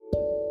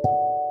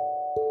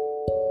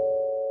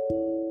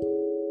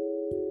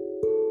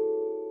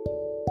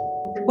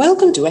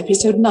Welcome to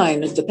episode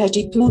 9 of the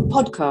Petit Poo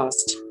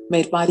podcast,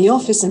 made by the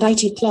Office and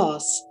IT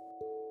class.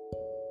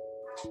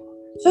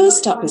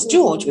 First up is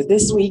George with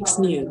this week's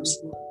news.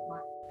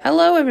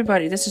 Hello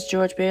everybody, this is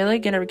George Bailey,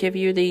 going to give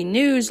you the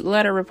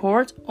newsletter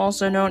report,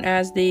 also known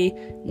as the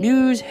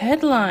news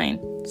headline.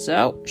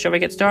 So, shall we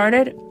get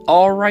started?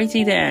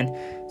 Alrighty then.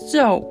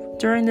 So,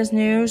 during this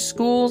news,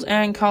 schools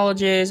and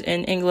colleges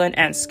in England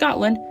and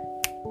Scotland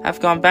have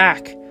gone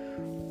back.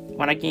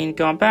 When I mean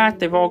gone back,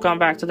 they've all gone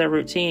back to their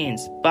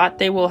routines, but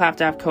they will have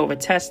to have COVID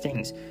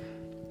testings.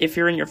 If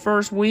you're in your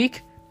first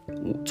week,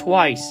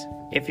 twice.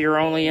 If you're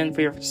only in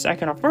for your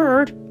second or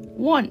third,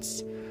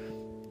 once.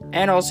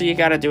 And also you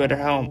gotta do it at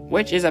home,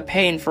 which is a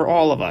pain for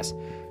all of us.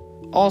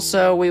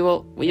 Also,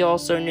 we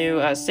also knew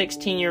a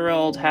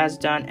 16-year-old has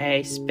done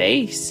a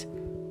space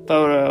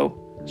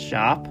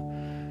Photoshop.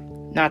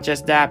 Not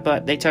just that,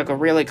 but they took a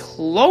really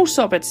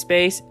close-up at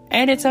space,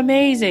 and it's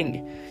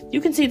amazing.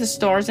 You can see the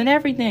stars and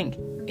everything.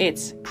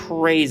 It's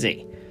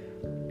crazy.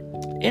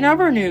 In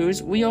other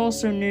news, we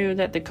also knew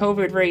that the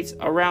COVID rates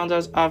around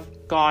us have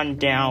gone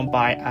down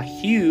by a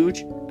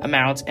huge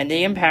amount, and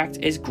the impact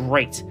is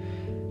great.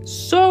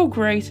 So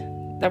great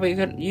that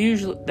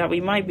we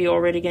might be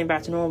already getting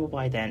back to normal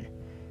by then.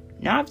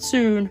 Not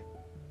soon,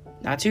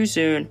 not too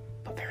soon,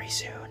 but very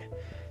soon.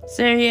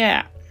 So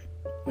yeah,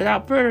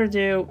 without further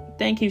ado,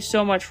 thank you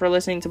so much for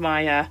listening to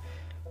my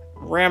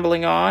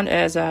rambling on,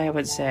 as I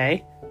would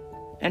say.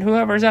 And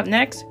whoever's up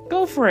next,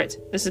 go for it.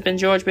 This has been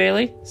George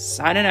Bailey,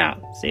 signing out.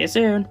 See you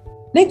soon.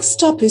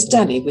 Next up is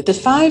Danny with the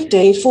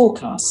 5-day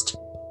forecast.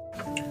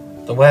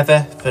 The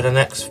weather for the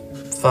next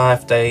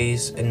 5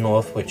 days in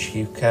Northwich,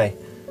 UK.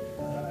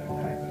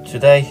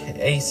 Today,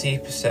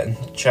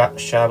 80%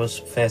 showers,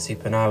 30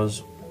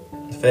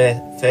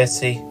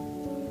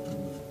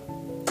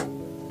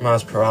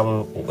 miles per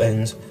hour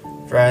winds.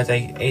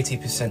 Friday,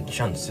 80%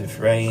 chance of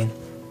rain,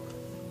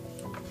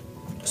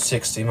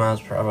 60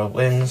 miles per hour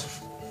winds.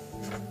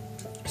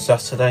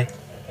 Saturday,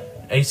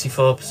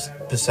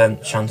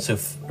 84% chance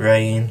of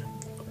rain,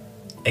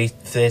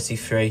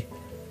 33%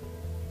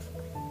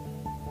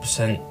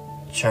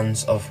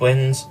 chance of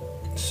winds.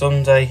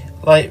 Sunday,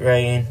 light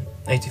rain,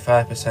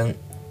 85%,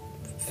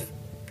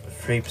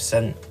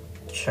 3%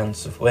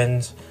 chance of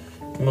winds.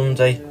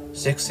 Monday,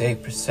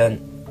 68%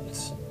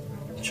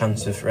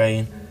 chance of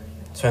rain,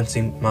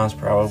 20 miles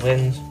per hour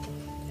winds.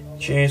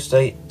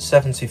 Tuesday,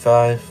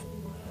 75%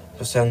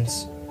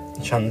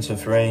 chance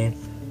of rain,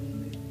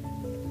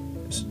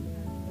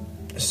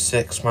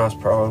 6 miles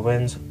per hour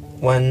winds.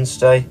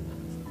 Wednesday,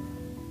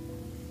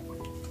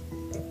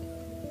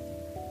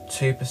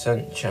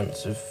 2%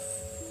 chance of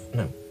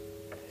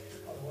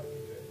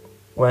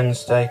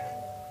Wednesday,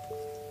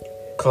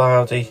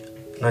 cloudy,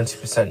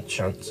 90%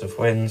 chance of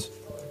winds,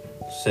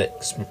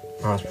 6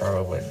 miles per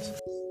hour winds.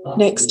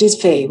 Next is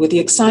Faye with the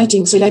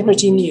exciting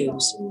celebrity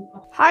news.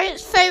 Hi,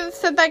 it's Faye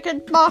with the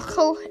Meghan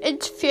Markle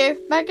interview.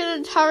 Meghan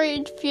and Harry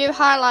interview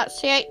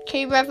highlights the 8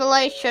 key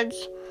revelations.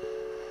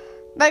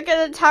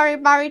 Meghan and Harry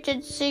married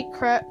in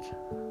secret.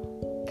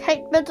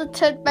 Kate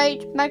Middleton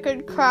made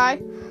Meghan cry.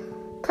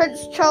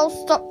 Prince Charles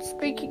stopped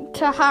speaking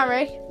to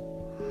Harry.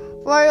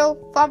 Royal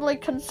family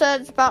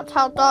concerns about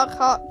how dark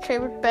Archie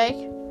would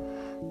be.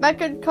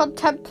 Meghan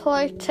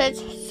contemplated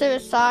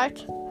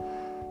suicide.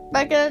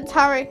 Meghan and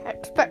Harry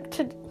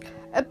expected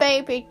a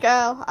baby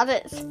girl and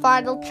its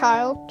final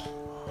child.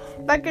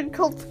 Meghan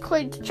called the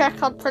Queen to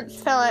check on Prince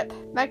Philip.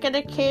 Meghan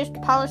accused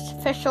palace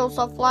officials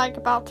of lying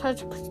about her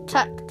to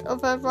protect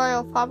other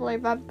royal family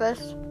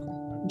members.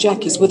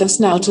 Jack is with us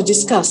now to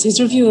discuss his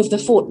review of the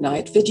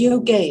Fortnite video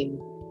game.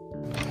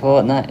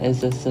 Fortnite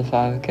is a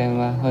survival game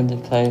where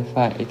 100 players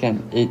fight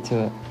against each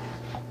other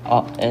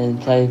and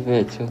play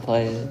virtual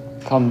player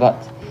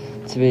combat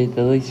to be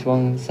the least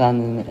one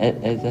standing.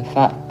 It is a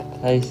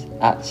fast-paced,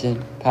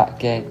 action-packed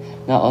game,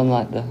 not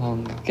unlike the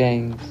home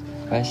games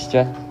where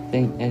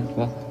stressing is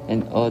more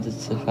in order to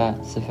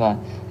survive.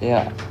 There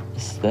are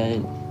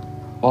still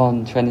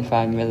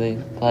 125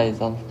 million players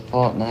on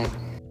Fortnite.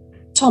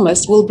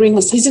 Thomas will bring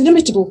us his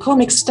inimitable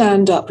comic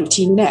stand-up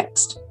routine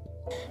next.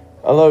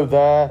 Hello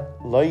there,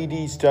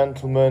 ladies,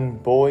 gentlemen,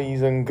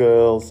 boys and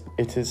girls.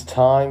 It is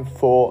time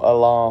for a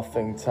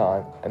laughing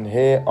time, and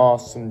here are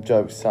some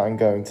jokes I'm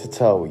going to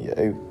tell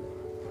you.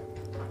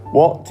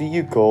 What do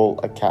you call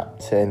a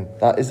captain?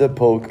 That is a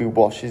pug who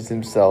washes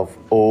himself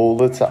all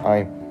the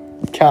time.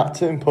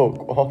 Captain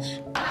Pugwash.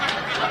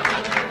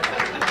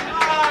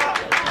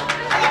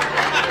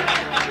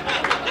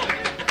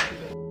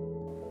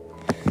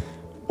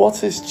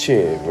 What is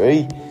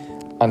cheery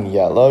and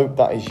yellow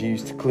that is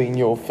used to clean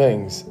your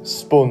things?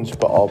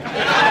 SpongeBob.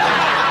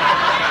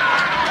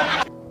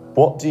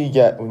 What do you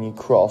get when you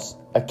cross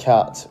a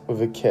cat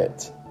with a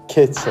kit?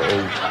 Kitty.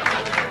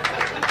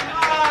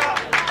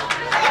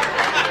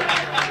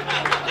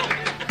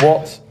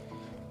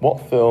 What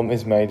film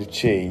is made of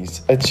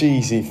cheese? A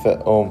cheesy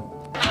film.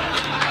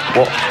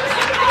 What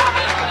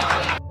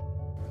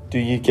do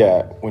you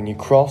get when you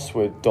cross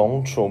with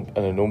Donald Trump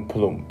and an Oompa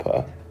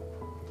Loompa?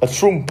 A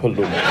Trumpa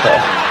Loompa.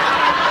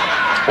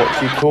 What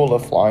do you call a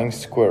flying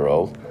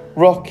squirrel?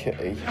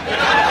 Rocky?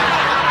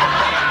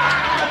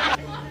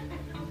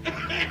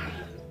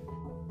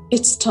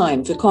 It's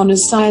time for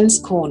Connor's Science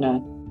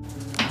Corner.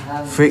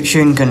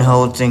 Friction can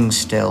hold things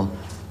still,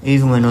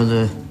 even when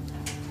other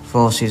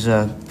forces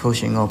are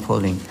pushing or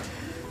pulling.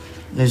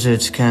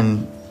 Lizards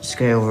can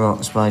scale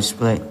rocks by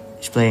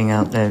splaying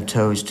out their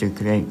toes to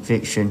create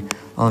friction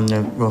on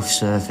the rough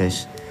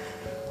surface.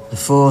 The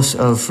force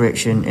of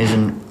friction is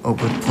an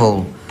upward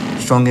pull,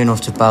 strong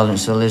enough to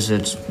balance the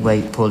lizard's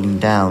weight pulling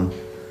down.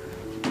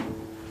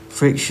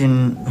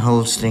 Friction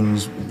holds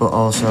things but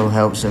also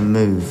helps them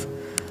move.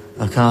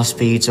 A car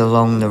speeds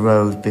along the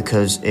road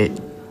because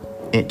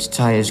its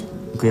tyres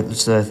grip the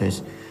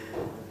surface.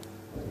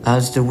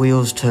 As the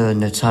wheels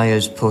turn, the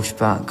tyres push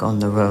back on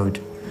the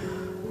road.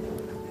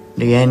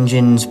 The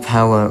engine's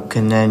power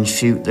can then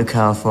shoot the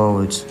car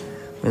forwards.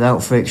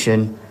 Without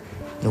friction,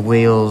 the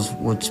wheels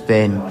would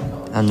spin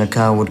and the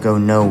car would go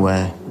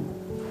nowhere.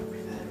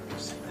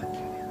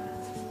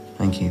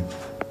 Thank you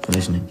for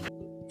listening.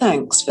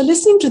 Thanks for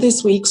listening to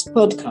this week's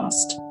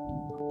podcast.